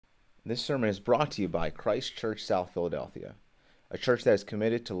This sermon is brought to you by Christ Church South Philadelphia, a church that is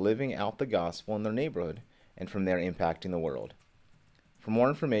committed to living out the gospel in their neighborhood and from there impacting the world. For more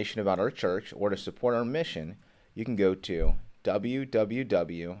information about our church or to support our mission, you can go to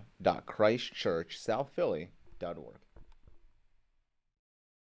www.christchurchsouthphilly.org.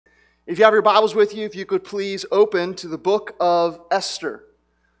 If you have your Bibles with you, if you could please open to the book of Esther.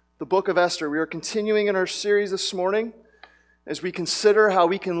 The book of Esther. We are continuing in our series this morning as we consider how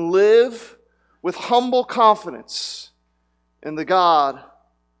we can live with humble confidence in the God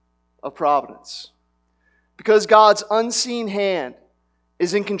of providence. Because God's unseen hand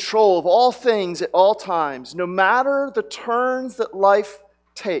is in control of all things at all times, no matter the turns that life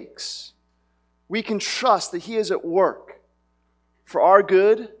takes, we can trust that He is at work for our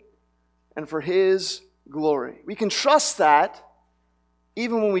good and for His glory. We can trust that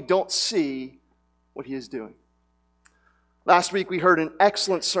even when we don't see what He is doing. Last week we heard an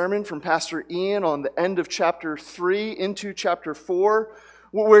excellent sermon from Pastor Ian on the end of chapter 3 into chapter 4,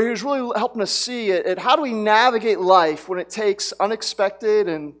 where he was really helping us see at how do we navigate life when it takes unexpected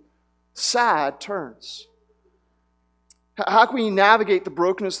and sad turns. How can we navigate the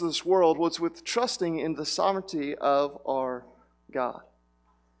brokenness of this world? Well, it's with trusting in the sovereignty of our God.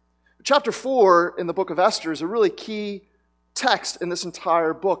 Chapter 4 in the book of Esther is a really key text in this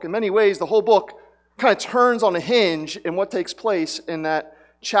entire book. In many ways, the whole book kind of turns on a hinge in what takes place in that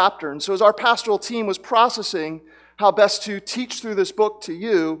chapter. And so as our pastoral team was processing how best to teach through this book to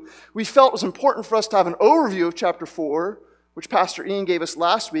you, we felt it was important for us to have an overview of chapter 4, which Pastor Ian gave us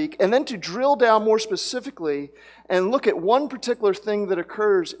last week, and then to drill down more specifically and look at one particular thing that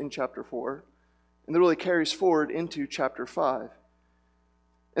occurs in chapter 4 and that really carries forward into chapter 5.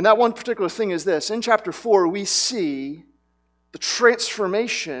 And that one particular thing is this. In chapter 4, we see the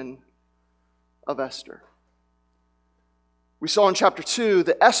transformation of Esther. We saw in chapter 2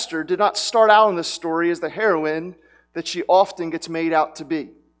 that Esther did not start out in this story as the heroine that she often gets made out to be.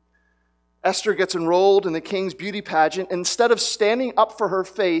 Esther gets enrolled in the king's beauty pageant. Instead of standing up for her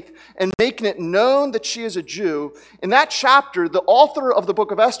faith and making it known that she is a Jew, in that chapter, the author of the book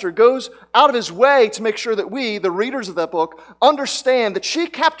of Esther goes out of his way to make sure that we, the readers of that book, understand that she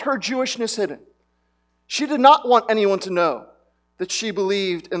kept her Jewishness hidden. She did not want anyone to know that she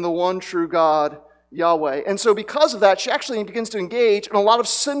believed in the one true God, Yahweh. And so because of that, she actually begins to engage in a lot of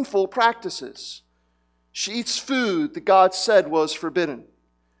sinful practices. She eats food that God said was forbidden.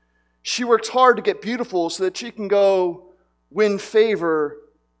 She works hard to get beautiful so that she can go win favor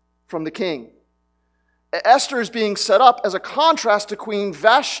from the king. Esther is being set up as a contrast to Queen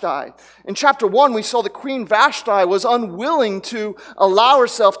Vashti. In chapter 1, we saw that Queen Vashti was unwilling to allow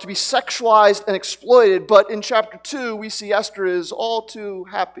herself to be sexualized and exploited, but in chapter 2, we see Esther is all too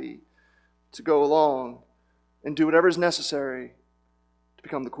happy to go along and do whatever is necessary to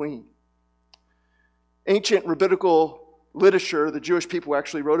become the queen. Ancient rabbinical literature, the Jewish people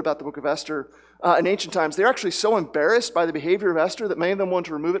actually wrote about the book of Esther in ancient times. They're actually so embarrassed by the behavior of Esther that many of them want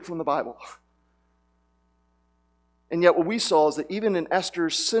to remove it from the Bible. And yet what we saw is that even in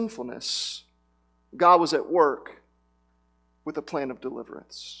Esther's sinfulness, God was at work with a plan of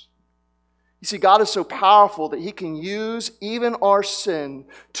deliverance. You see, God is so powerful that He can use even our sin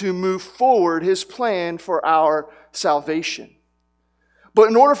to move forward His plan for our salvation. But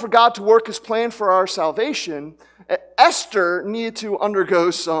in order for God to work His plan for our salvation, Esther needed to undergo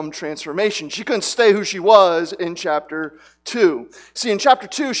some transformation. She couldn't stay who she was in chapter 2. See, in chapter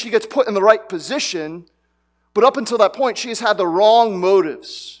 2, she gets put in the right position, but up until that point, she has had the wrong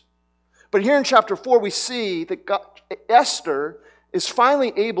motives. But here in chapter 4, we see that Esther is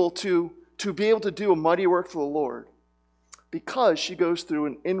finally able to be able to do a mighty work for the Lord because she goes through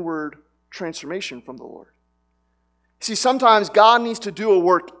an inward transformation from the Lord. See, sometimes God needs to do a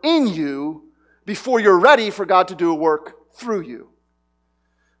work in you before you're ready for God to do a work through you.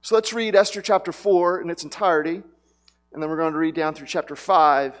 So let's read Esther chapter 4 in its entirety, and then we're going to read down through chapter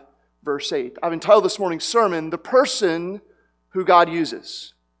 5, verse 8. I've entitled this morning's sermon, The Person Who God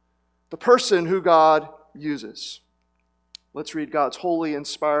Uses. The person who God uses. Let's read God's holy,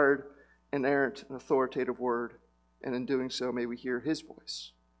 inspired, inerrant, and authoritative word, and in doing so, may we hear His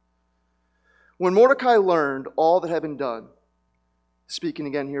voice. When Mordecai learned all that had been done, speaking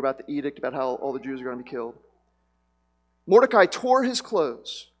again here about the edict, about how all the Jews are going to be killed, Mordecai tore his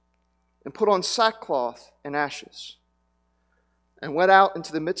clothes and put on sackcloth and ashes and went out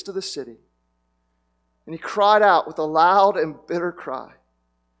into the midst of the city. And he cried out with a loud and bitter cry.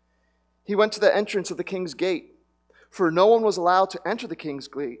 He went to the entrance of the king's gate, for no one was allowed to enter the king's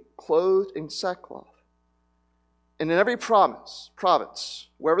gate clothed in sackcloth. And in every province,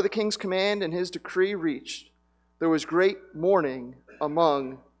 wherever the king's command and his decree reached, there was great mourning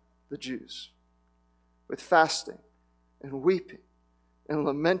among the Jews with fasting and weeping and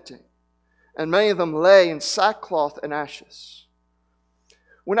lamenting, and many of them lay in sackcloth and ashes.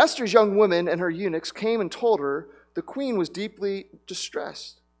 When Esther's young women and her eunuchs came and told her, the queen was deeply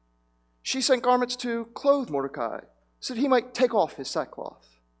distressed. She sent garments to clothe Mordecai so that he might take off his sackcloth.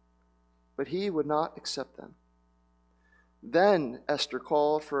 But he would not accept them. Then Esther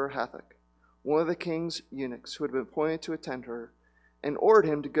called for Hathach, one of the king's eunuchs who had been appointed to attend her, and ordered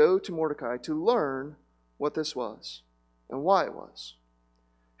him to go to Mordecai to learn what this was and why it was.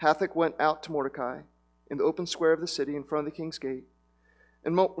 Hathach went out to Mordecai in the open square of the city in front of the king's gate,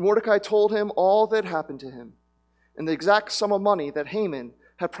 and Mordecai told him all that had happened to him, and the exact sum of money that Haman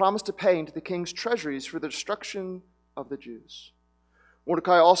had promised to pay into the king's treasuries for the destruction of the Jews.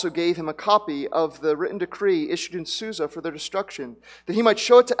 Mordecai also gave him a copy of the written decree issued in Susa for their destruction, that he might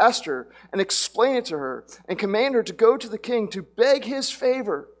show it to Esther and explain it to her, and command her to go to the king to beg his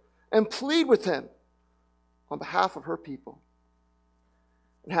favor and plead with him on behalf of her people.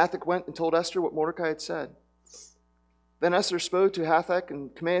 And Hathach went and told Esther what Mordecai had said. Then Esther spoke to Hathach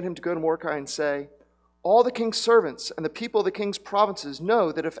and commanded him to go to Mordecai and say, all the king's servants and the people of the king's provinces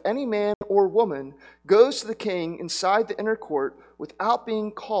know that if any man or woman goes to the king inside the inner court without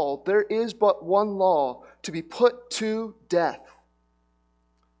being called, there is but one law, to be put to death,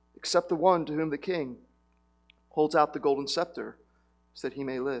 except the one to whom the king holds out the golden scepter so that he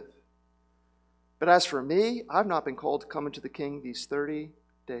may live. But as for me, I've not been called to come into the king these 30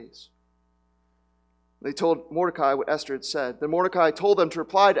 days. They told Mordecai what Esther had said. Then Mordecai told them to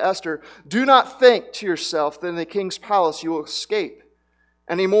reply to Esther, do not think to yourself that in the king's palace you will escape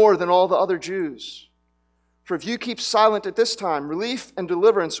any more than all the other Jews. For if you keep silent at this time, relief and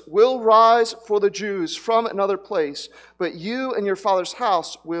deliverance will rise for the Jews from another place, but you and your father's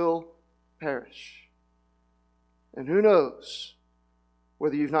house will perish. And who knows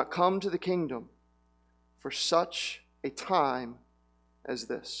whether you've not come to the kingdom for such a time as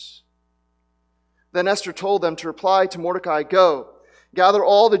this. Then Esther told them to reply to Mordecai, go, gather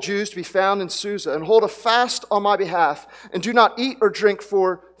all the Jews to be found in Susa, and hold a fast on my behalf, and do not eat or drink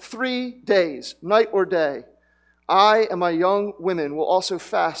for 3 days, night or day. I and my young women will also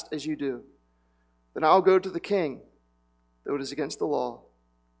fast as you do. Then I'll go to the king, though it is against the law.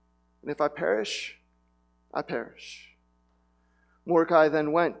 And if I perish, I perish. Mordecai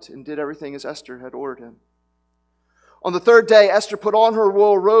then went and did everything as Esther had ordered him. On the 3rd day, Esther put on her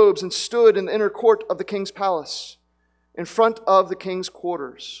royal robes and stood in the inner court of the king's palace, in front of the king's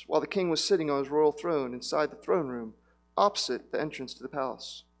quarters, while the king was sitting on his royal throne inside the throne room, opposite the entrance to the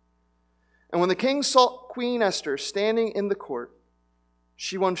palace. And when the king saw Queen Esther standing in the court,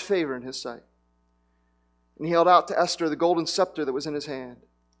 she won favor in his sight. And he held out to Esther the golden scepter that was in his hand.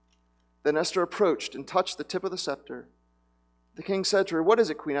 Then Esther approached and touched the tip of the scepter. The king said to her, what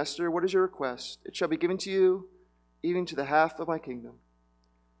is it, Queen Esther? What is your request? It shall be given to you, even to the half of my kingdom.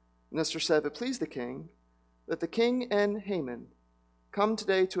 And Esther said, if it please the king, that the king and Haman come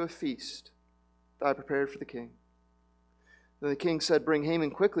today to a feast that I prepared for the king. Then the king said, bring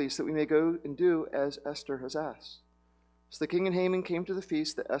Haman quickly, so that we may go and do as Esther has asked. So the king and Haman came to the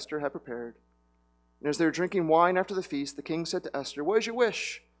feast that Esther had prepared. And as they were drinking wine after the feast, the king said to Esther, what is your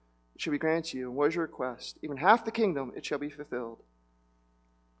wish? It shall be granted to you. And what is your request? Even half the kingdom, it shall be fulfilled.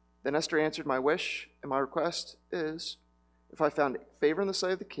 Then Esther answered, my wish and my request is, if I found favor in the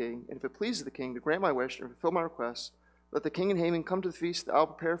sight of the king, and if it pleases the king to grant my wish and fulfill my request, let the king and Haman come to the feast that I will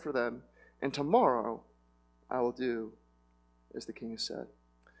prepare for them, and tomorrow I will do as the king has said.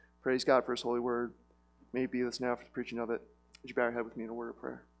 Praise God for his holy word. May it be with us now for the preaching of it. Would you bow your head with me in a word of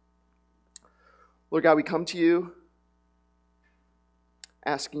prayer? Lord God, we come to you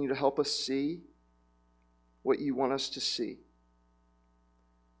asking you to help us see what you want us to see.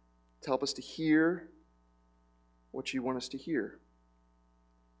 To help us to hear what you want us to hear.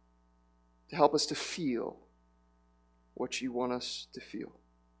 To help us to feel what you want us to feel.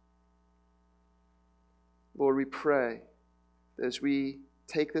 Lord, we pray that as we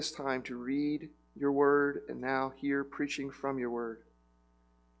take this time to read your word and now hear preaching from your word,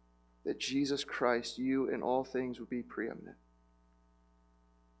 that Jesus Christ, you in all things, would be preeminent.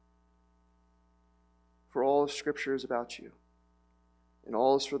 For all of Scripture is about you, and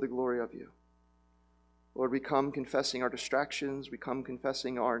all is for the glory of you. Lord, we come confessing our distractions, we come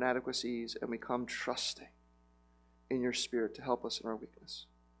confessing our inadequacies, and we come trusting in your Spirit to help us in our weakness.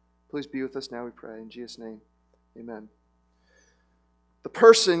 Please be with us now, we pray. In Jesus' name, amen. The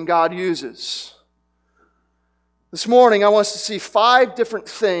person God uses. This morning, I want us to see 5 different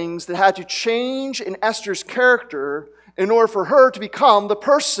things that had to change in Esther's character in order for her to become the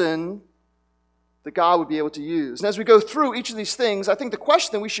person that God would be able to use. And as we go through each of these things, I think the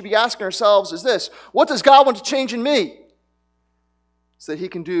question that we should be asking ourselves is this: what does God want to change in me so that he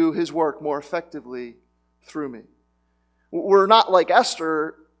can do his work more effectively through me? We're not like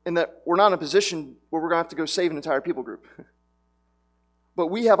Esther in that we're not in a position where we're going to have to go save an entire people group. But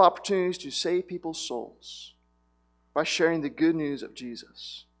we have opportunities to save people's souls by sharing the good news of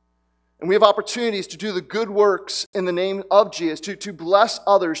Jesus. And we have opportunities to do the good works in the name of Jesus, to bless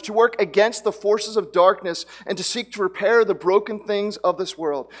others, to work against the forces of darkness, and to seek to repair the broken things of this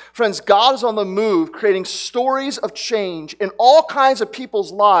world. Friends, God is on the move, creating stories of change in all kinds of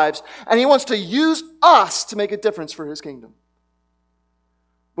people's lives, and he wants to use us to make a difference for his kingdom.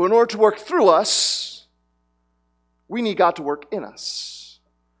 But in order to work through us, we need God to work in us.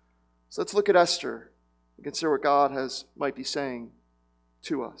 So let's look at Esther and consider what God might be saying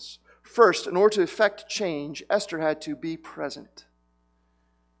to us. First, in order to effect change, Esther had to be present.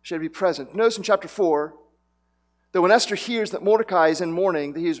 She had to be present. Notice in chapter 4 that when Esther hears that Mordecai is in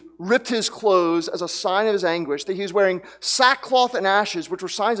mourning, that he's ripped his clothes as a sign of his anguish, that he's wearing sackcloth and ashes, which were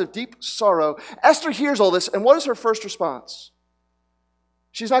signs of deep sorrow, Esther hears all this, and what is her first response?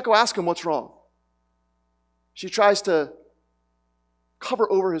 She's not going to ask him what's wrong. She tries to cover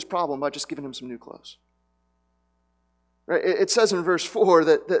over his problem by just giving him some new clothes. Right? It says in verse 4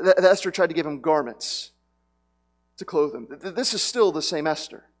 that Esther tried to give him garments to clothe him. This is still the same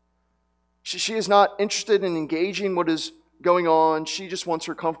Esther. She is not interested in engaging what is going on. She just wants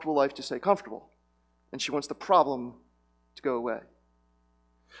her comfortable life to stay comfortable. And she wants the problem to go away.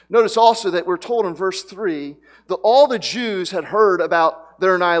 Notice also that we're told in verse 3 that all the Jews had heard about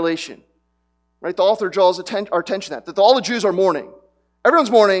their annihilation. Right? The author draws our attention to that all the Jews are mourning.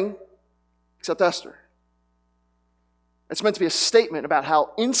 Everyone's mourning except Esther. It's meant to be a statement about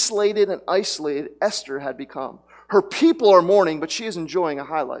how insulated and isolated Esther had become. Her people are mourning, but she is enjoying a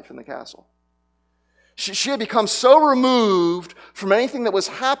high life in the castle. She had become so removed from anything that was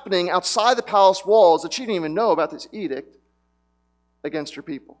happening outside the palace walls that she didn't even know about this edict against her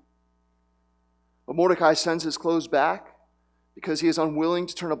people. But Mordecai sends his clothes back because he is unwilling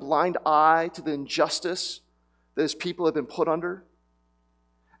to turn a blind eye to the injustice that his people have been put under.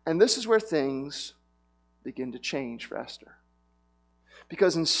 And this is where things begin to change for Esther.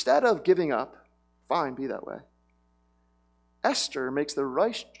 Because instead of giving up, fine, be that way, Esther makes the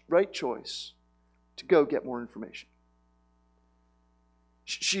right choice to go get more information.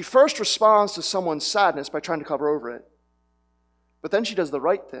 She first responds to someone's sadness by trying to cover over it, but then she does the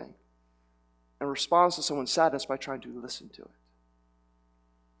right thing and responds to someone's sadness by trying to listen to it.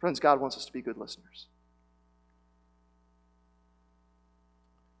 Friends, God wants us to be good listeners.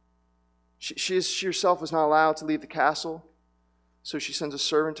 She herself was not allowed to leave the castle, so she sends a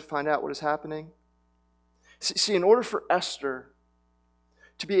servant to find out what is happening. See, in order for Esther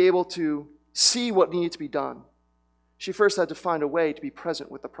to be able to see what needed to be done, she first had to find a way to be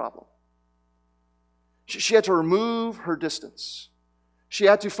present with the problem. She had to remove her distance. She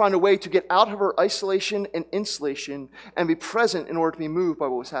had to find a way to get out of her isolation and insulation and be present in order to be moved by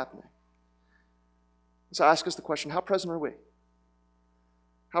what was happening. So I ask us the question, how present are we?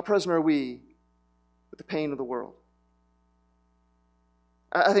 How present are we with the pain of the world?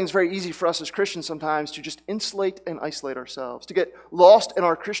 I think it's very easy for us as Christians sometimes to just insulate and isolate ourselves, to get lost in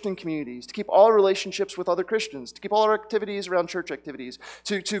our Christian communities, to keep all our relationships with other Christians, to keep all our activities around church activities,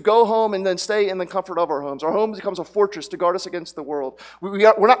 to go home and then stay in the comfort of our homes. Our home becomes a fortress to guard us against the world.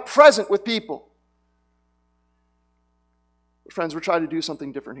 We're not present with people. But friends, we're trying to do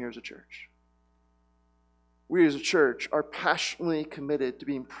something different here as a church. We as a church are passionately committed to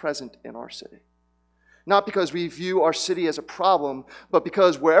being present in our city. Not because we view our city as a problem, but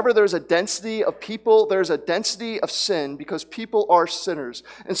because wherever there's a density of people, there's a density of sin because people are sinners.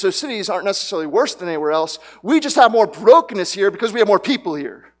 And so cities aren't necessarily worse than anywhere else. We just have more brokenness here because we have more people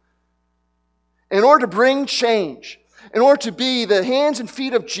here. In order to bring change, in order to be the hands and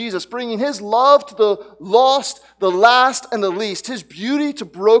feet of Jesus, bringing his love to the lost, the last, and the least, his beauty to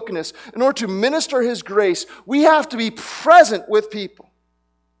brokenness, in order to minister his grace, we have to be present with people.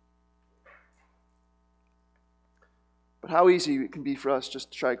 But how easy it can be for us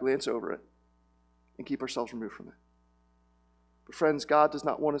just to try to glance over it and keep ourselves removed from it. But friends, God does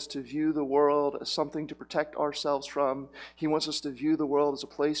not want us to view the world as something to protect ourselves from. He wants us to view the world as a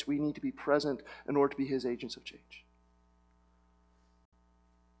place we need to be present in order to be his agents of change.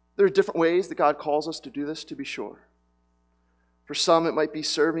 There are different ways that God calls us to do this, to be sure. For some, it might be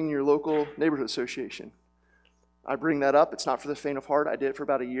serving your local neighborhood association. I bring that up. It's not for the faint of heart. I did it for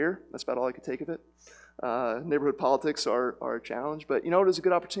about a year. That's about all I could take of it. Neighborhood politics are a challenge, but it is a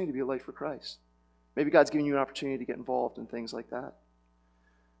good opportunity to be a light for Christ. Maybe God's giving you an opportunity to get involved in things like that.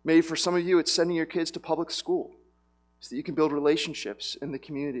 Maybe for some of you, it's sending your kids to public school so that you can build relationships in the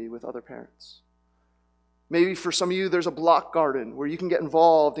community with other parents. Maybe for some of you, there's a block garden where you can get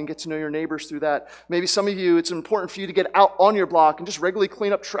involved and get to know your neighbors through that. Maybe some of you, it's important for you to get out on your block and just regularly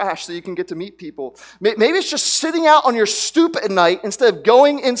clean up trash so you can get to meet people. Maybe it's just sitting out on your stoop at night instead of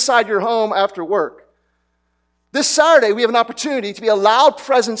going inside your home after work. This Saturday, we have an opportunity to be a loud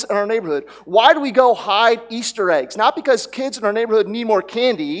presence in our neighborhood. Why do we go hide Easter eggs? Not because kids in our neighborhood need more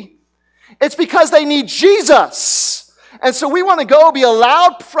candy. It's because they need Jesus. And so we want to go be a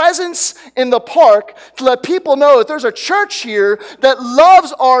loud presence in the park to let people know that there's a church here that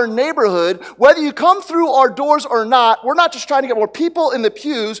loves our neighborhood. Whether you come through our doors or not, we're not just trying to get more people in the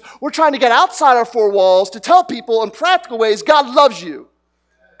pews. We're trying to get outside our four walls to tell people in practical ways God loves you.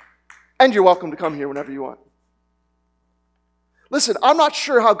 And you're welcome to come here whenever you want. Listen, I'm not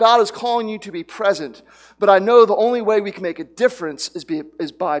sure how God is calling you to be present, but I know the only way we can make a difference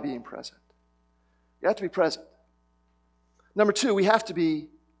is by being present. You have to be present. Number two, we have to be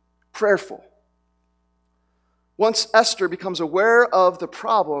prayerful. Once Esther becomes aware of the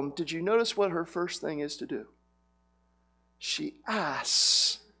problem, did you notice what her first thing is to do? She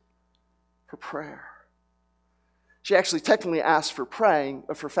asks for prayer. She actually technically asked for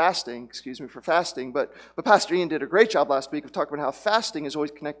fasting, but Pastor Ian did a great job last week of talking about how fasting is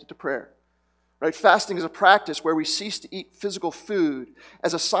always connected to prayer. Right? Fasting is a practice where we cease to eat physical food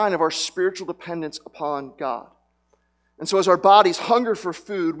as a sign of our spiritual dependence upon God. And so as our bodies hunger for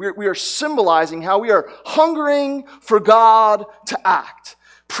food, we are symbolizing how we are hungering for God to act.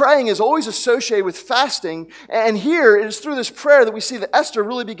 Praying is always associated with fasting, and here it is through this prayer that we see that Esther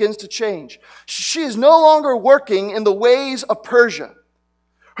really begins to change. She is no longer working in the ways of Persia.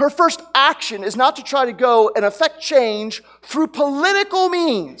 Her first action is not to try to go and affect change through political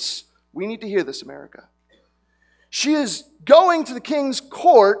means. We need to hear this, America. She is going to the king's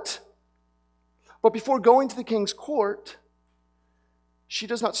court, but before going to the king's court, she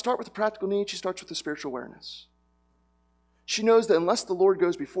does not start with the practical need, she starts with the spiritual awareness. She knows that unless the Lord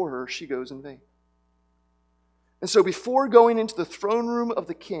goes before her, she goes in vain. And so before going into the throne room of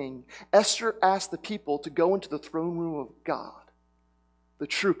the king, Esther asked the people to go into the throne room of God, the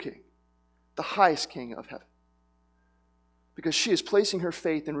true king, the highest king of heaven. Because she is placing her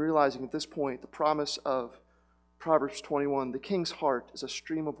faith and realizing at this point the promise of Proverbs 21, the king's heart is a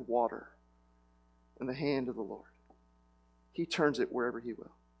stream of water in the hand of the Lord. He turns it wherever he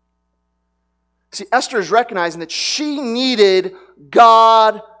will. See, Esther is recognizing that she needed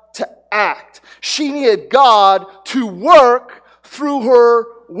God to act. She needed God to work through her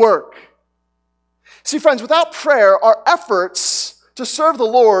work. See, friends, without prayer, our efforts to serve the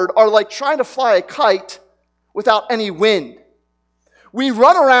Lord are like trying to fly a kite without any wind. We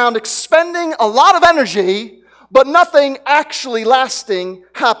run around expending a lot of energy, but nothing actually lasting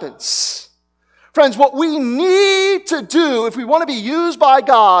happens. Friends, what we need to do if we want to be used by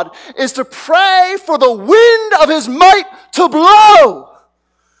God is to pray for the wind of His might to blow.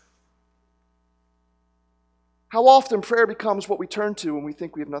 How often prayer becomes what we turn to when we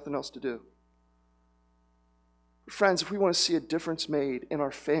think we have nothing else to do. Friends, if we want to see a difference made in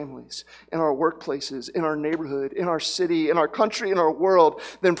our families, in our workplaces, in our neighborhood, in our city, in our country, in our world,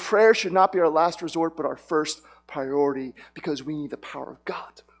 then prayer should not be our last resort, but our first priority, because we need the power of God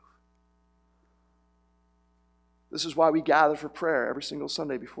to move. This is why we gather for prayer every single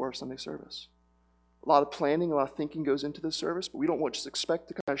Sunday before our Sunday service. A lot of planning, a lot of thinking goes into this service, but we don't just expect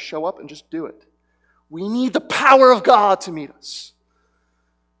to kind of show up and just do it. We need the power of God to meet us.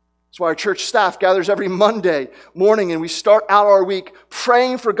 That's why our church staff gathers every Monday morning and we start out our week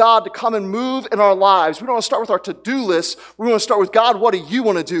praying for God to come and move in our lives. We don't want to start with our to-do list. We want to start with, God, what do you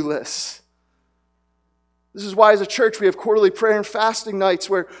want to do list? This is why as a church we have quarterly prayer and fasting nights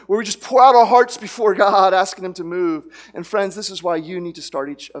where we just pour out our hearts before God, asking Him to move. And friends, this is why you need to start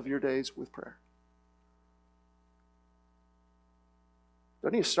each of your days with prayer. Do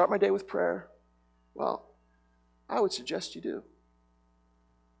I need to start my day with prayer? Well, I would suggest you do.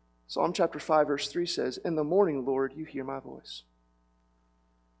 Psalm chapter 5, verse 3 says, "In the morning, Lord, you hear my voice.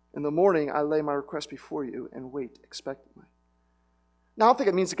 In the morning, I lay my request before you and wait expectantly." Now, I don't think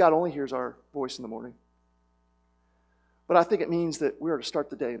it means that God only hears our voice in the morning. But I think it means that we are to start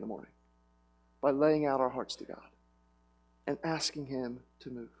the day in the morning by laying out our hearts to God and asking Him to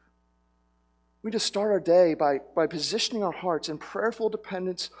move. We just start our day by positioning our hearts in prayerful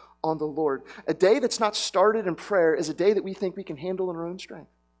dependence on the Lord. A day that's not started in prayer is a day that we think we can handle in our own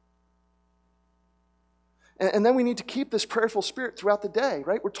strength. And then we need to keep this prayerful spirit throughout the day,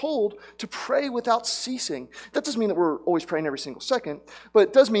 right? We're told to pray without ceasing. That doesn't mean that we're always praying every single second, but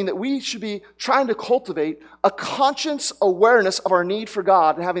it does mean that we should be trying to cultivate a conscious awareness of our need for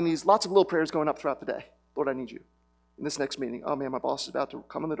God and having these lots of little prayers going up throughout the day. Lord, I need you. In this next meeting, oh man, my boss is about to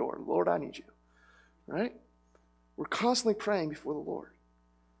come in the door. Lord, I need you, right? We're constantly praying before the Lord.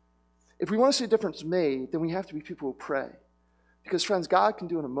 If we want to see a difference made, then we have to be people who pray. Because friends, God can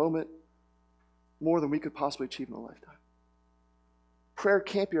do in a moment more than we could possibly achieve in a lifetime. Prayer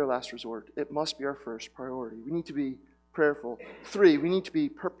can't be our last resort. It must be our first priority. We need to be prayerful. 3, we need to be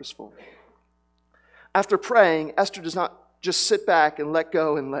purposeful. After praying, Esther does not just sit back and let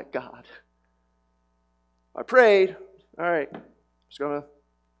go and let God. I prayed. All right, just going to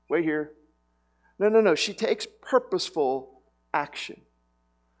wait here. No. She takes purposeful action.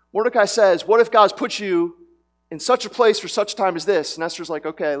 Mordecai says, what if God's put you in such a place for such a time as this? And Esther's like,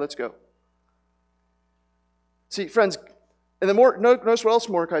 okay, let's go. See, friends, and then notice what else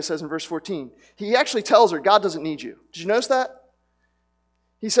Mordecai says in verse 14. He actually tells her, God doesn't need you. Did you notice that?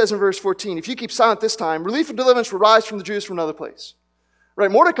 He says in verse 14, if you keep silent this time, relief and deliverance will rise from the Jews from another place. Right?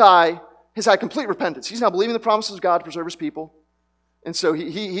 Mordecai has had complete repentance. He's now believing the promises of God to preserve his people. And so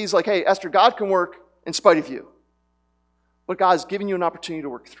he's like, hey, Esther, God can work in spite of you. But God's giving you an opportunity to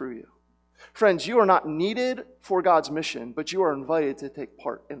work through you. Friends, you are not needed for God's mission, but you are invited to take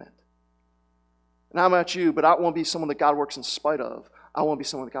part in it. And I'm not you, but I won't be someone that God works in spite of. I want to be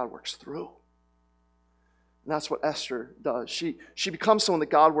someone that God works through. And that's what Esther does. She becomes someone that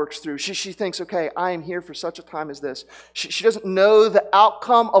God works through. She thinks, okay, I am here for such a time as this. She doesn't know the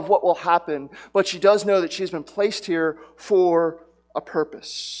outcome of what will happen, but she does know that she's been placed here for a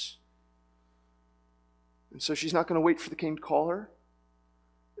purpose. And so she's not going to wait for the king to call her.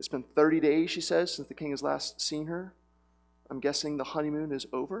 It's been 30 days, she says, since the king has last seen her. I'm guessing the honeymoon is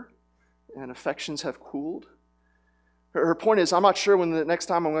over and affections have cooled. Her point is, I'm not sure when the next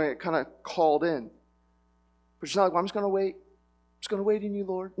time I'm going to get kind of called in. But she's not like, well, I'm just going to wait. I'm just going to wait in you,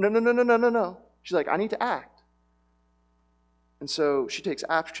 Lord. No. She's like, I need to act. And so she takes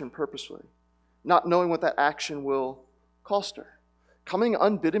action purposefully, not knowing what that action will cost her. Coming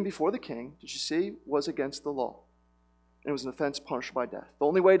unbidden before the king, did you see, was against the law. And it was an offense punishable by death. The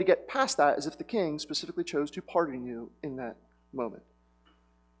only way to get past that is if the king specifically chose to pardon you in that moment.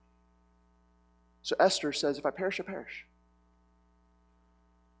 So Esther says, if I perish, I perish.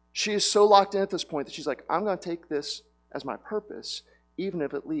 She is so locked in at this point that she's like, I'm going to take this as my purpose, even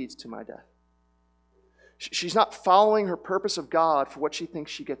if it leads to my death. She's not following her purpose of God for what she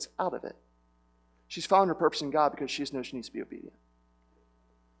thinks she gets out of it. She's following her purpose in God because she knows she needs to be obedient.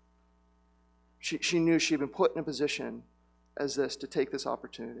 She knew she had been put in a position as this to take this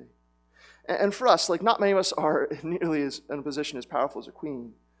opportunity. And for us, like not many of us are nearly as in a position as powerful as a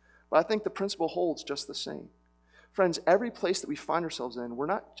queen, but I think the principle holds just the same. Friends, every place that we find ourselves in, we're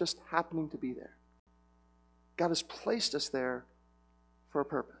not just happening to be there. God has placed us there for a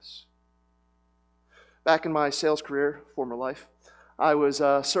purpose. Back in my sales career, former life, I was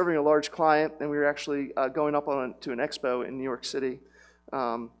serving a large client, and we were actually going up to an expo in New York City.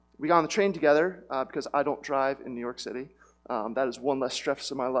 We got on the train together because I don't drive in New York City. That is one less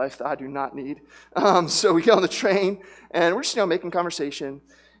stress in my life that I do not need. So we get on the train, and we're just making conversation.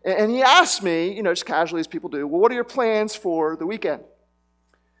 And he asked me, just casually as people do, well, what are your plans for the weekend?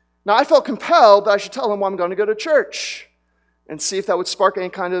 Now, I felt compelled that I should tell him, well, I'm going to go to church and see if that would spark any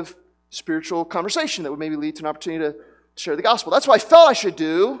kind of spiritual conversation that would maybe lead to an opportunity to share the gospel. That's what I felt I should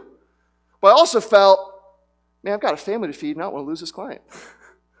do. But I also felt, man, I've got a family to feed and I don't want to lose this client.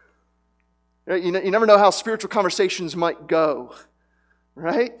 You never know how spiritual conversations might go,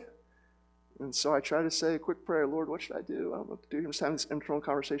 right? And so I try to say a quick prayer, Lord, what should I do? I don't know what to do. I'm just having this internal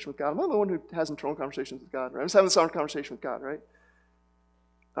conversation with God. I'm not the one who has internal conversations with God, right? I'm just having this conversation with God, right?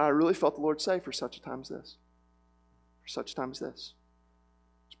 And I really felt the Lord say, for such a time as this. For such a time as this.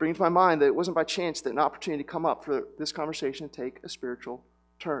 It's bringing to my mind that it wasn't by chance that an opportunity come up for this conversation to take a spiritual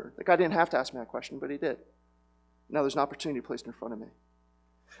turn. The guy didn't have to ask me that question, but he did. Now there's an opportunity placed in front of me.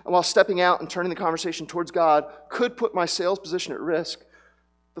 And while stepping out and turning the conversation towards God could put my sales position at risk,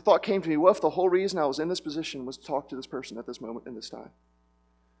 the thought came to me, what if the whole reason I was in this position was to talk to this person at this moment in this time?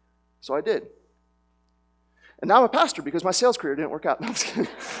 So I did. And now I'm a pastor because my sales career didn't work out. No, I'm just kidding.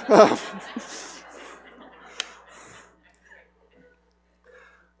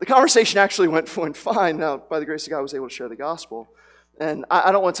 The conversation actually went fine. Now, by the grace of God, I was able to share the gospel. And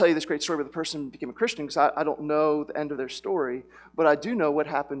I don't want to tell you this great story where the person became a Christian because I don't know the end of their story, but I do know what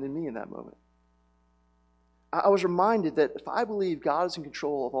happened in me in that moment. I was reminded that if I believe God is in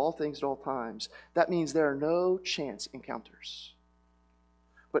control of all things at all times, that means there are no chance encounters.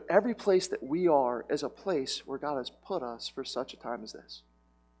 But every place that we are is a place where God has put us for such a time as this.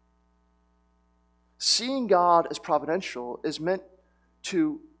 Seeing God as providential is meant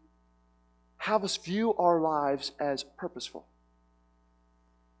to have us view our lives as purposeful.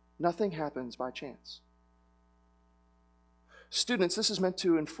 Nothing happens by chance. Students, this is meant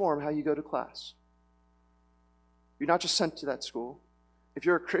to inform how you go to class. You're not just sent to that school. If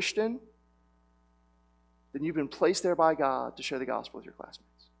you're a Christian, then you've been placed there by God to share the gospel with your classmates.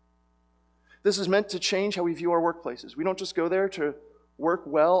 This is meant to change how we view our workplaces. We don't just go there to work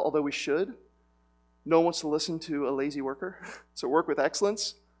well, although we should. No one wants to listen to a lazy worker, so work with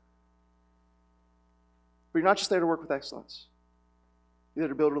excellence. But you're not just there to work with excellence. You're there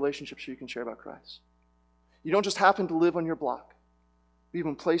to build relationships so you can share about Christ. You don't just happen to live on your block. You've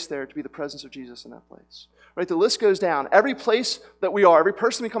been placed there to be the presence of Jesus in that place. Right? The list goes down. Every place that we are, every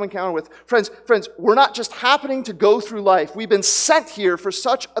person we come encounter with, friends, we're not just happening to go through life. We've been sent here for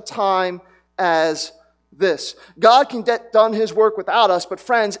such a time as this. God can get done his work without us, but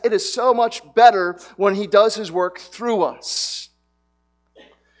friends, it is so much better when he does his work through us.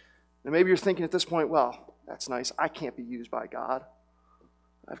 And maybe you're thinking at this point, well, that's nice. I can't be used by God.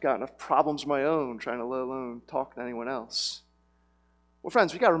 I've got enough problems of my own trying to let alone talk to anyone else. Well,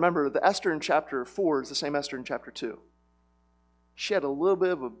 friends, we got to remember that Esther in chapter 4 is the same Esther in chapter 2. She had a little bit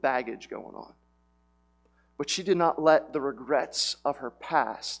of a baggage going on. But she did not let the regrets of her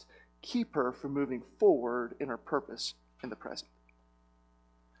past keep her from moving forward in her purpose in the present.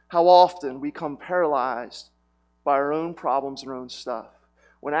 How often we come paralyzed by our own problems and our own stuff,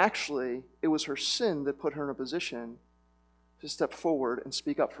 when actually it was her sin that put her in a position to step forward and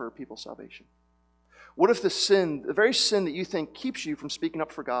speak up for her people's salvation. What if the very sin that you think keeps you from speaking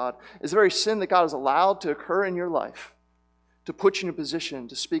up for God, is the very sin that God has allowed to occur in your life to put you in a position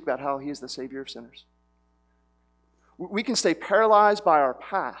to speak about how he is the Savior of sinners? We can stay paralyzed by our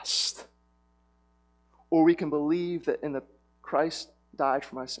past, or we can believe that Christ died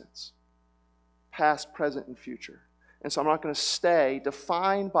for my sins, past, present, and future. And so I'm not going to stay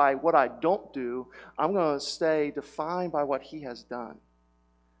defined by what I don't do. I'm going to stay defined by what he has done.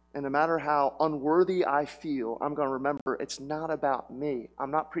 And no matter how unworthy I feel, I'm going to remember it's not about me. I'm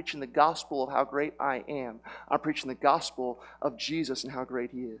not preaching the gospel of how great I am. I'm preaching the gospel of Jesus and how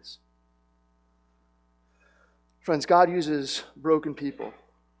great he is. Friends, God uses broken people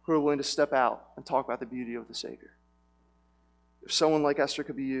who are willing to step out and talk about the beauty of the Savior. If someone like Esther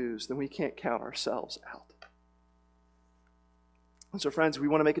could be used, then we can't count ourselves out. And so, friends, we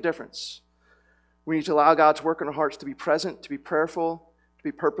want to make a difference. We need to allow God to work in our hearts to be present, to be prayerful, to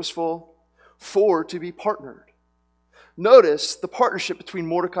be purposeful, to be partnered. Notice the partnership between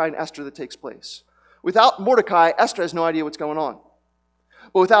Mordecai and Esther that takes place. Without Mordecai, Esther has no idea what's going on.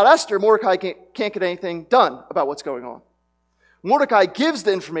 But without Esther, Mordecai can't get anything done about what's going on. Mordecai gives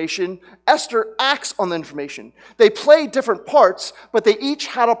the information, Esther acts on the information. They play different parts, but they each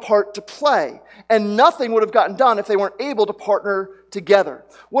had a part to play. And nothing would have gotten done if they weren't able to partner together.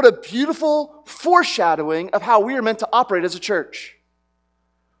 What a beautiful foreshadowing of how we are meant to operate as a church.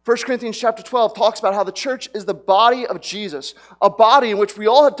 1 Corinthians chapter 12 talks about how the church is the body of Jesus, a body in which we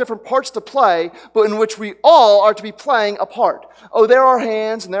all have different parts to play, but in which we all are to be playing a part. Oh, there are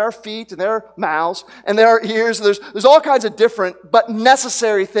hands, and there are feet, and there are mouths, and there are ears, and there's all kinds of different but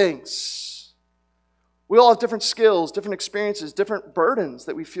necessary things. We all have different skills, different experiences, different burdens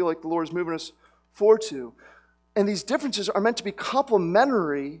that we feel like the Lord is moving us forward to. And these differences are meant to be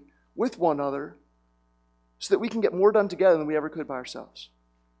complementary with one another so that we can get more done together than we ever could by ourselves.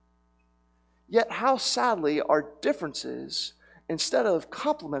 Yet how sadly our differences, instead of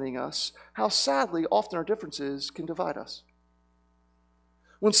complementing us, how sadly often our differences can divide us.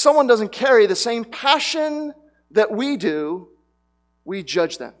 When someone doesn't carry the same passion that we do, we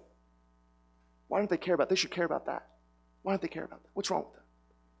judge them. Why don't they care about that? They should care about that. Why don't they care about that? What's wrong with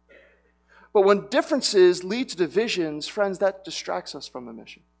that? But when differences lead to divisions, friends, that distracts us from the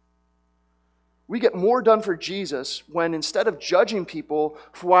mission. We get more done for Jesus when instead of judging people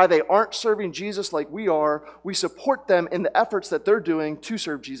for why they aren't serving Jesus like we are, we support them in the efforts that they're doing to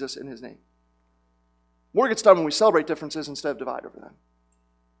serve Jesus in his name. More gets done when we celebrate differences instead of divide over them.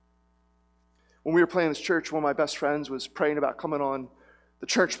 When we were planning this church, one of my best friends was praying about coming on the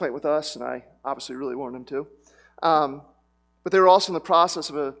church plant with us, and I obviously really wanted him to. But they were also in the process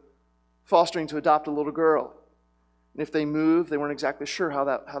of fostering to adopt a little girl. And if they moved, they weren't exactly sure how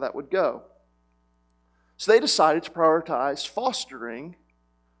that would go. So they decided to prioritize fostering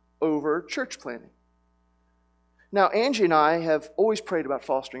over church planting. Now, Angie and I have always prayed about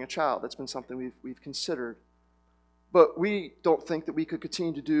fostering a child. That's been something we've considered. But we don't think that we could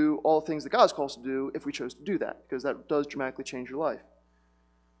continue to do all the things that God's called us to do if we chose to do that, because that does dramatically change your life.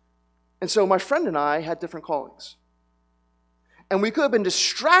 And so my friend and I had different callings. And we could have been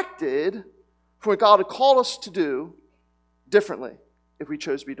distracted from what God had called us to do differently if we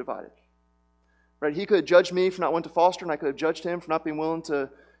chose to be divided. Right? He could have judged me for not wanting to foster, and I could have judged him for not being willing to,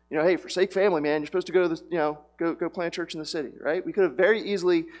 hey, forsake family, man. You're supposed to go to the, go plant a church in the city, right? We could have very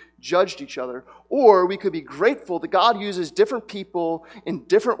easily judged each other, or we could be grateful that God uses different people in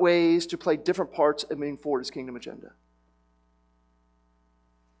different ways to play different parts in moving forward His kingdom agenda.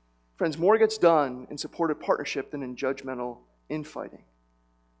 Friends, more gets done in supportive partnership than in judgmental infighting.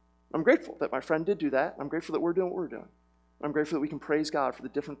 I'm grateful that my friend did do that. I'm grateful that we're doing what we're doing. I'm grateful that we can praise God for the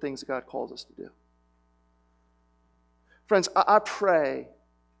different things that God calls us to do. Friends, I pray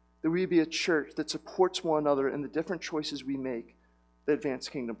that we be a church that supports one another in the different choices we make that advance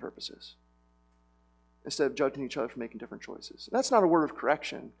kingdom purposes, instead of judging each other for making different choices. And that's not a word of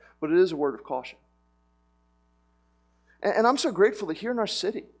correction, but it is a word of caution. And I'm so grateful that here in our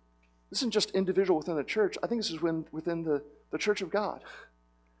city, this isn't just individual within the church. I think this is within the church of God.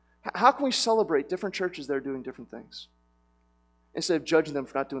 How can we celebrate different churches that are doing different things instead of judging them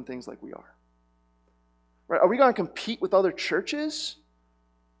for not doing things like we are? Right? Are we going to compete with other churches?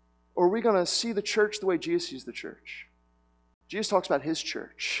 Or are we going to see the church the way Jesus sees the church? Jesus talks about His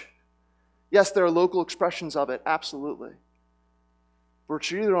church. Yes, there are local expressions of it, absolutely. But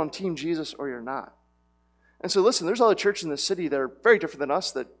you're either on Team Jesus or you're not. And so listen, there's other churches in the city that are very different than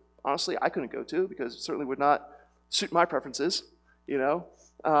us that honestly I couldn't go to because it certainly would not suit my preferences,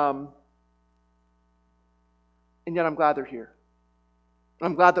 And yet I'm glad they're here.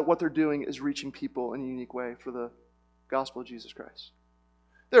 I'm glad that what they're doing is reaching people in a unique way for the gospel of Jesus Christ.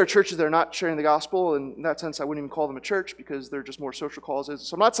 There are churches that are not sharing the gospel, and in that sense, I wouldn't even call them a church because they're just more social causes.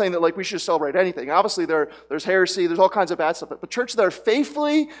 So I'm not saying that we should celebrate anything. Obviously, there's heresy, there's all kinds of bad stuff, but churches that are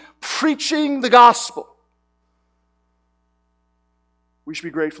faithfully preaching the gospel, we should be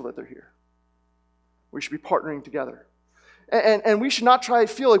grateful that they're here. We should be partnering together. And we should not try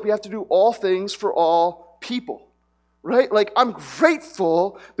to feel like we have to do all things for all people. Right? I'm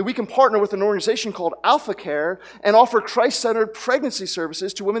grateful that we can partner with an organization called Alpha Care and offer Christ-centered pregnancy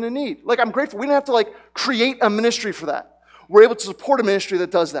services to women in need. I'm grateful. We didn't have to create a ministry for that. We're able to support a ministry that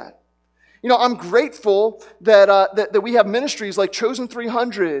does that. I'm grateful that we have ministries like Chosen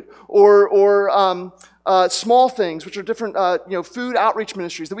 300 or Small Things, which are different food outreach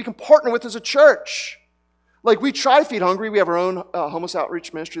ministries that we can partner with as a church. We try to feed hungry. We have our own homeless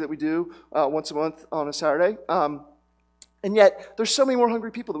outreach ministry that we do once a month on a Saturday. And yet, there's so many more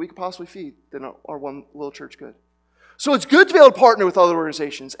hungry people that we could possibly feed than our one little church could. So it's good to be able to partner with other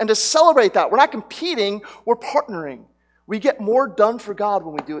organizations and to celebrate that. We're not competing, we're partnering. We get more done for God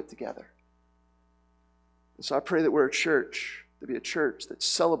when we do it together. And so I pray that we're a church, to be a church that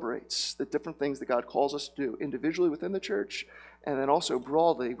celebrates the different things that God calls us to do, individually within the church, and then also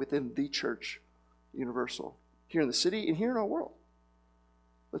broadly within the church universal, here in the city and here in our world.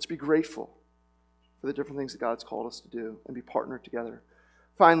 Let's be grateful for the different things that God's called us to do and be partnered together.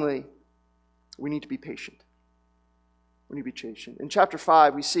 Finally, we need to be patient. We need to be patient. In chapter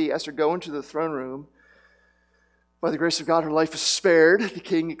 5, we see Esther go into the throne room. By the grace of God, her life is spared. The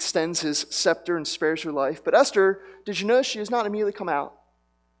king extends his scepter and spares her life. But Esther, did you notice she does not immediately come out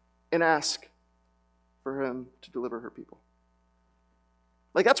and ask for him to deliver her people?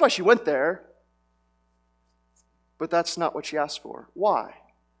 That's why she went there. But that's not what she asked for. Why?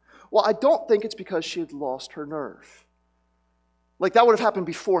 Well, I don't think it's because she had lost her nerve. That would have happened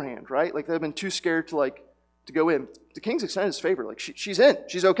beforehand, right? They'd have been too scared to go in. The king's extended his favor. She's in.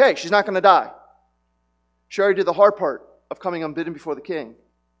 She's okay. She's not going to die. She already did the hard part of coming unbidden before the king.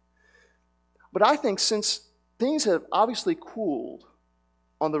 But I think since things have obviously cooled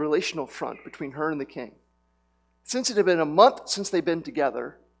on the relational front between her and the king, since it had been a month since they'd been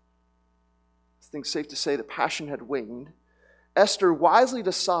together, I think it's safe to say the passion had waned. Esther wisely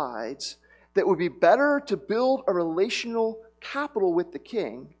decides that it would be better to build a relational capital with the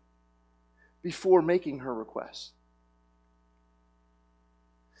king before making her request.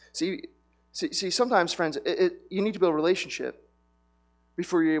 See, sometimes, friends, you need to build a relationship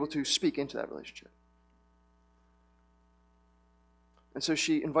before you're able to speak into that relationship. And so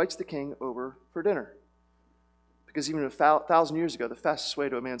she invites the king over for dinner. Because even 1,000 years ago, the fastest way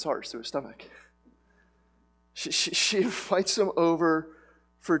to a man's heart is through his stomach. She invites him over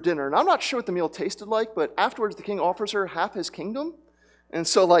for dinner. And I'm not sure what the meal tasted like, but afterwards the king offers her half his kingdom. And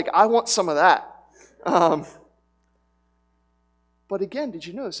so, I want some of that. But again, did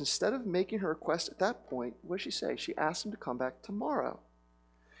you notice, instead of making her request at that point, what did she say? She asked him to come back tomorrow.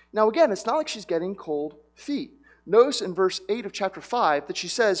 Now again, it's not like she's getting cold feet. Notice in verse 8 of chapter 5 that she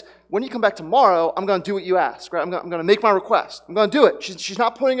says, when you come back tomorrow, I'm going to do what you ask. Right? I'm going to make my request. I'm going to do it. She's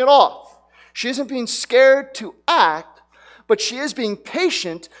not putting it off. She isn't being scared to act, but she is being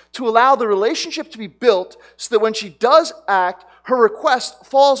patient to allow the relationship to be built so that when she does act, her request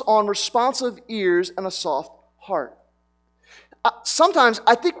falls on responsive ears and a soft heart. Sometimes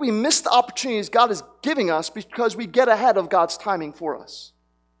I think we miss the opportunities God is giving us because we get ahead of God's timing for us.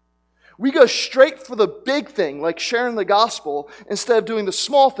 We go straight for the big thing, like sharing the gospel, instead of doing the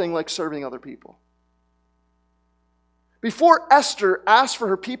small thing, like serving other people. Before Esther asks for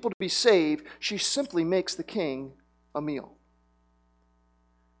her people to be saved, she simply makes the king a meal.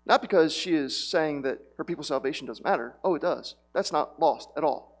 Not because she is saying that her people's salvation doesn't matter. Oh, it does. That's not lost at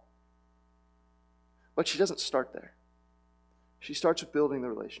all. But she doesn't start there. She starts with building the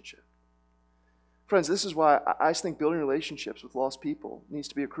relationship. Friends, this is why I think building relationships with lost people needs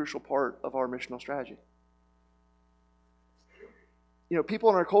to be a crucial part of our missional strategy. You know, people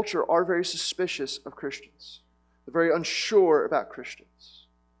in our culture are very suspicious of Christians. They're very unsure about Christians.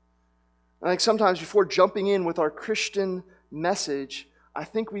 And I think sometimes before jumping in with our Christian message, I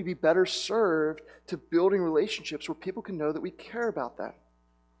think we'd be better served to building relationships where people can know that we care about them.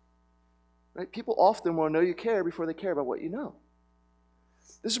 Right? People often want to know you care before they care about what you know.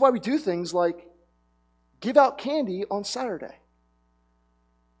 This is why we do things like give out candy on Saturday.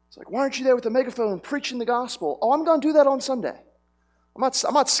 It's like, why aren't you there with a megaphone preaching the gospel? Oh, I'm going to do that on Sunday. I'm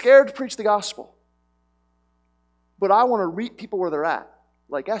not scared to preach the gospel. But I want to meet people where they're at,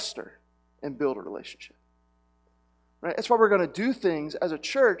 like Esther, and build a relationship. Right? That's why we're going to do things as a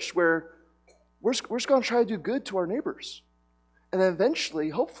church where we're just going to try to do good to our neighbors. And then eventually,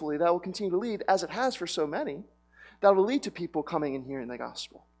 hopefully, that will continue to lead, as it has for so many, that will lead to people coming and hearing the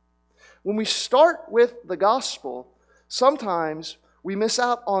gospel. When we start with the gospel, sometimes we miss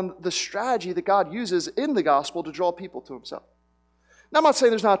out on the strategy that God uses in the gospel to draw people to himself. Now, I'm not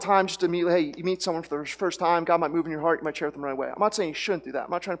saying there's not a time just to meet, hey, you meet someone for the first time, God might move in your heart, you might share with them right away. I'm not saying you shouldn't do that. I'm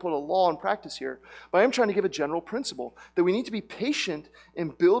not trying to put a law in practice here, but I am trying to give a general principle that we need to be patient in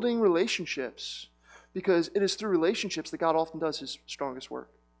building relationships because it is through relationships that God often does his strongest work.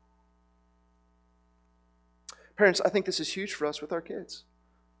 Parents, I think this is huge for us with our kids.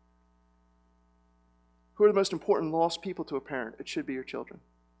 Who are the most important lost people to a parent? It should be your children.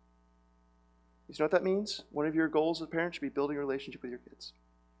 You know what that means? One of your goals as a parent should be building a relationship with your kids.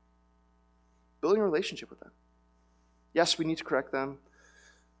 Building a relationship with them. Yes, we need to correct them.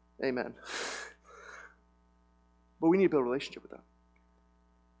 Amen. But we need to build a relationship with them.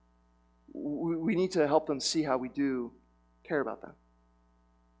 We need to help them see how we do care about them.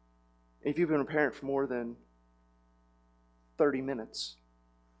 If you've been a parent for more than 30 minutes,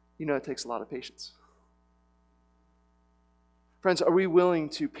 you know it takes a lot of patience. Friends, are we willing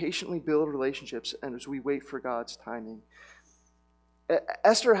to patiently build relationships and as we wait for God's timing?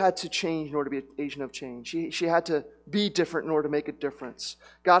 Esther had to change in order to be an agent of change. She had to be different in order to make a difference.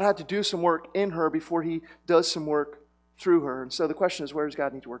 God had to do some work in her before he does some work through her. And so the question is, where does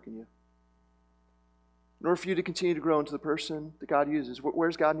God need to work in you? In order for you to continue to grow into the person that God uses, where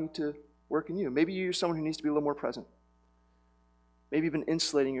does God need to work in you? Maybe you're someone who needs to be a little more present. Maybe you've been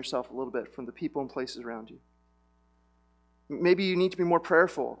insulating yourself a little bit from the people and places around you. Maybe you need to be more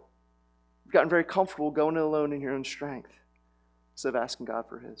prayerful. You've gotten very comfortable going it alone in your own strength instead of asking God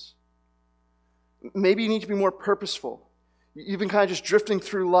for his. Maybe you need to be more purposeful. You've been kind of just drifting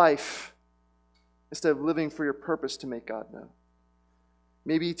through life instead of living for your purpose to make God known.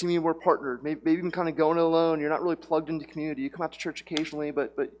 Maybe you need more partnered. Maybe you've been kind of going it alone. You're not really plugged into community. You come out to church occasionally,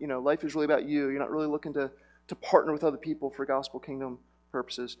 but you know, life is really about you. You're not really looking to partner with other people for gospel kingdom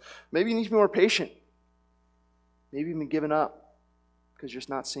purposes. Maybe you need to be more patient. Maybe you've been giving up because you're just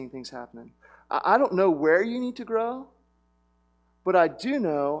not seeing things happening. I don't know where you need to grow, but I do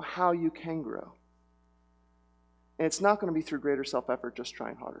know how you can grow. And it's not going to be through greater self-effort, just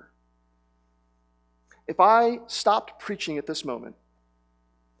trying harder. If I stopped preaching at this moment,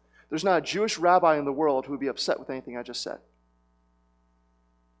 there's not a Jewish rabbi in the world who would be upset with anything I just said.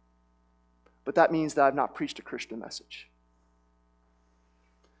 But that means that I've not preached a Christian message.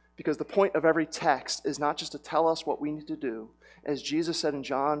 Because the point of every text is not just to tell us what we need to do. As Jesus said in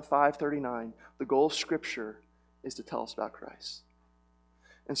John 5:39, the goal of Scripture is to tell us about Christ.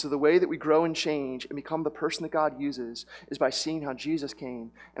 And so the way that we grow and change and become the person that God uses is by seeing how Jesus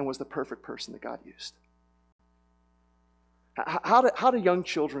came and was the perfect person that God used. How do young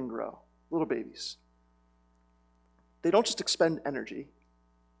children grow? Little babies. They don't just expend energy.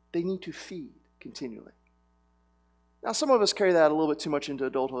 They need to feed continually. Now, some of us carry that a little bit too much into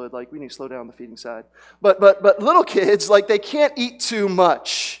adulthood, like we need to slow down the feeding side. But little kids, like they can't eat too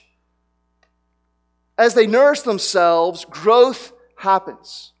much. as they nourish themselves, growth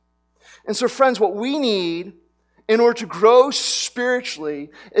happens. And so, friends, what we need in order to grow spiritually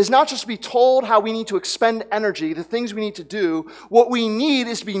is not just to be told how we need to expend energy, the things we need to do. What we need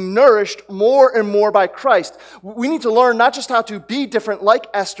is to be nourished more and more by Christ. We need to learn not just how to be different like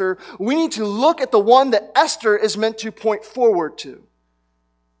Esther, we need to look at the one that Esther is meant to point forward to.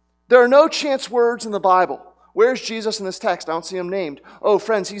 There are no chance words in the Bible. Where's Jesus in this text? I don't see him named. Oh,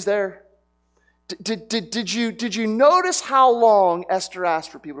 friends, he's there. Did you notice how long Esther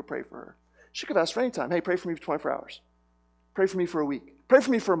asked for people to pray for her? She could have asked for any time. Hey, pray for me for 24 hours. Pray for me for a week. Pray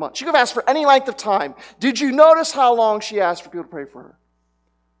for me for a month. She could have asked for any length of time. Did you notice how long she asked for people to pray for her?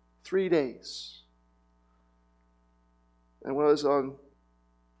 3 days. And what is on,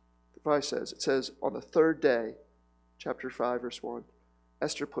 the Bible says, it says, on the third day, chapter 5, verse 1,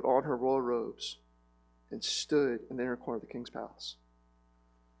 Esther put on her royal robes and stood in the inner corner of the king's palace.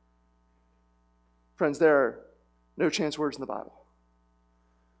 Friends, there are no chance words in the Bible.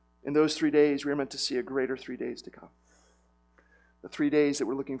 In those 3 days, we are meant to see a greater 3 days to come. The 3 days that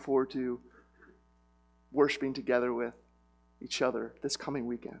we're looking forward to worshiping together with each other this coming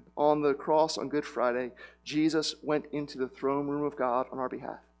weekend. On the cross on Good Friday, Jesus went into the throne room of God on our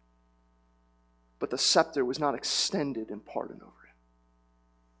behalf. But the scepter was not extended in pardon over him.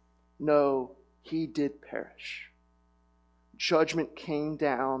 No, he did perish. Judgment came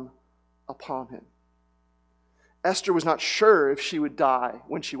down upon him. Esther was not sure if she would die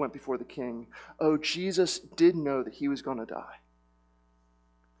when she went before the king. Oh, Jesus did know that he was going to die.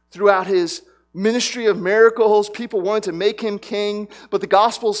 Throughout his ministry of miracles, people wanted to make him king, but the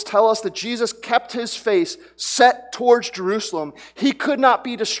Gospels tell us that Jesus kept his face set towards Jerusalem. He could not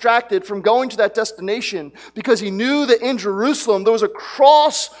be distracted from going to that destination because he knew that in Jerusalem there was a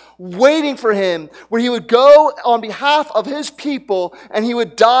cross waiting for him where he would go on behalf of his people and he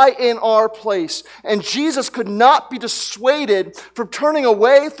would die in our place. And Jesus could not be dissuaded from turning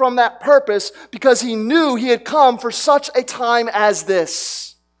away from that purpose because he knew he had come for such a time as this.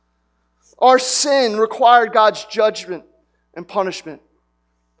 Our sin required God's judgment and punishment.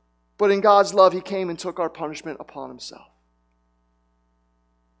 But in God's love, he came and took our punishment upon himself.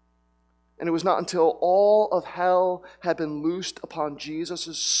 And it was not until all of hell had been loosed upon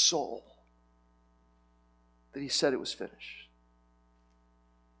Jesus' soul that he said it was finished.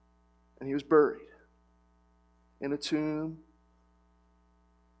 And he was buried in a tomb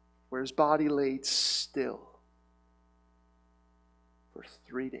where his body laid still for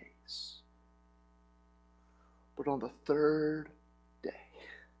 3 days. But on the third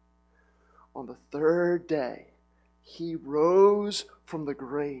day, he rose from the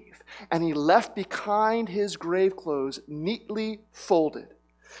grave, and he left behind his grave clothes neatly folded,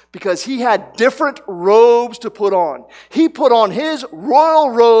 because he had different robes to put on. He put on his royal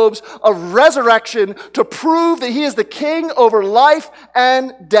robes of resurrection to prove that he is the king over life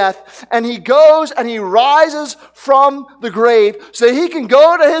and death. And he goes and he rises from the grave so that he can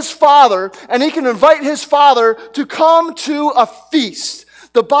go to his Father and he can invite his Father to come to a feast.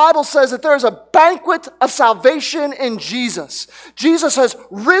 The Bible says that there is a banquet of salvation in Jesus. Jesus has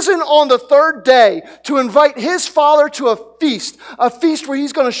risen on the third day to invite his Father to a feast where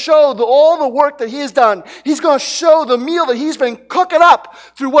he's going to show all the work that he has done. He's going to show the meal that he's been cooking up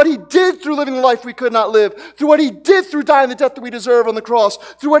through what he did through living the life we could not live, through what he did through dying the death that we deserve on the cross,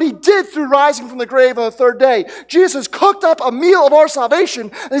 through what he did through rising from the grave on the third day. Jesus has cooked up a meal of our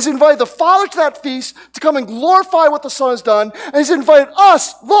salvation, and he's invited the Father to that feast to come and glorify what the Son has done, and he's invited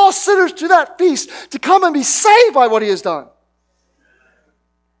us, lost sinners, to that feast to come and be saved by what he has done.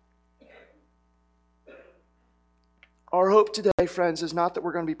 Our hope today, friends, is not that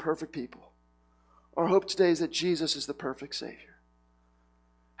we're going to be perfect people. Our hope today is that Jesus is the perfect Savior.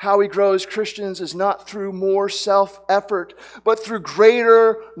 How we grow as Christians is not through more self-effort, but through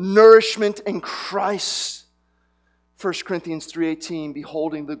greater nourishment in Christ. 1 Corinthians 3:18,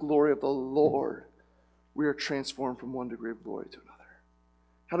 beholding the glory of the Lord, we are transformed from one degree of glory to another.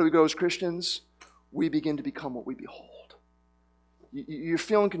 How do we grow as Christians? We begin to become what we behold. You're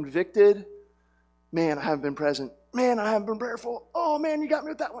feeling convicted? Man, I haven't been present. Man, I haven't been prayerful. Oh man, you got me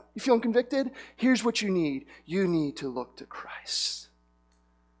with that one. You feeling convicted? Here's what you need. You need to look to Christ.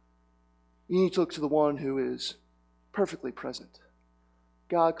 You need to look to the one who is perfectly present.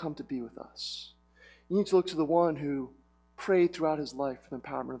 God, come to be with us. You need to look to the one who prayed throughout his life for the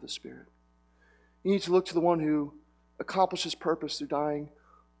empowerment of the Spirit. You need to look to the one who accomplished his purpose through dying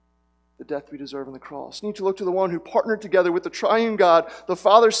the death we deserve on the cross. You need to look to the one who partnered together with the triune God. The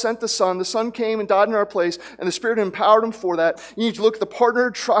Father sent the Son came and died in our place, and the Spirit empowered him for that. You need to look at the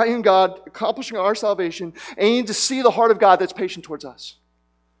partnered triune God accomplishing our salvation, and you need to see the heart of God that's patient towards us.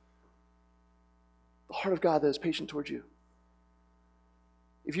 The heart of God that is patient towards you.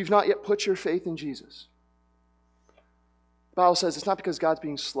 If you've not yet put your faith in Jesus, the Bible says it's not because God's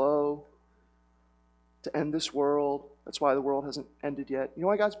being slow to end this world. That's why the world hasn't ended yet. You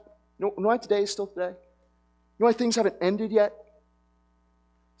know why today is still today? You know why things haven't ended yet?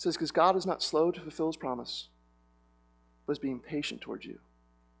 It says because God is not slow to fulfill his promise, but is being patient towards you,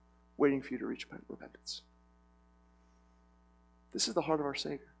 waiting for you to reach repentance. This is the heart of our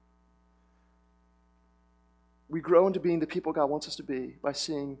Savior. We grow into being the people God wants us to be by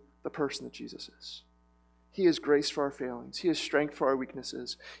seeing the person that Jesus is. He is grace for our failings. He is strength for our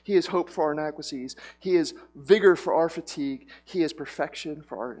weaknesses. He is hope for our inadequacies. He is vigor for our fatigue. He is perfection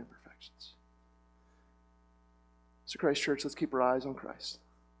for our imperfections. So Christ Church, let's keep our eyes on Christ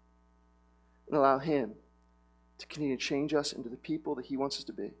and allow him to continue to change us into the people that he wants us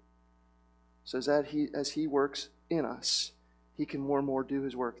to be. So as he works in us, he can more and more do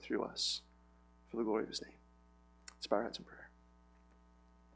his work through us for the glory of his name. Let's bow our heads in prayer.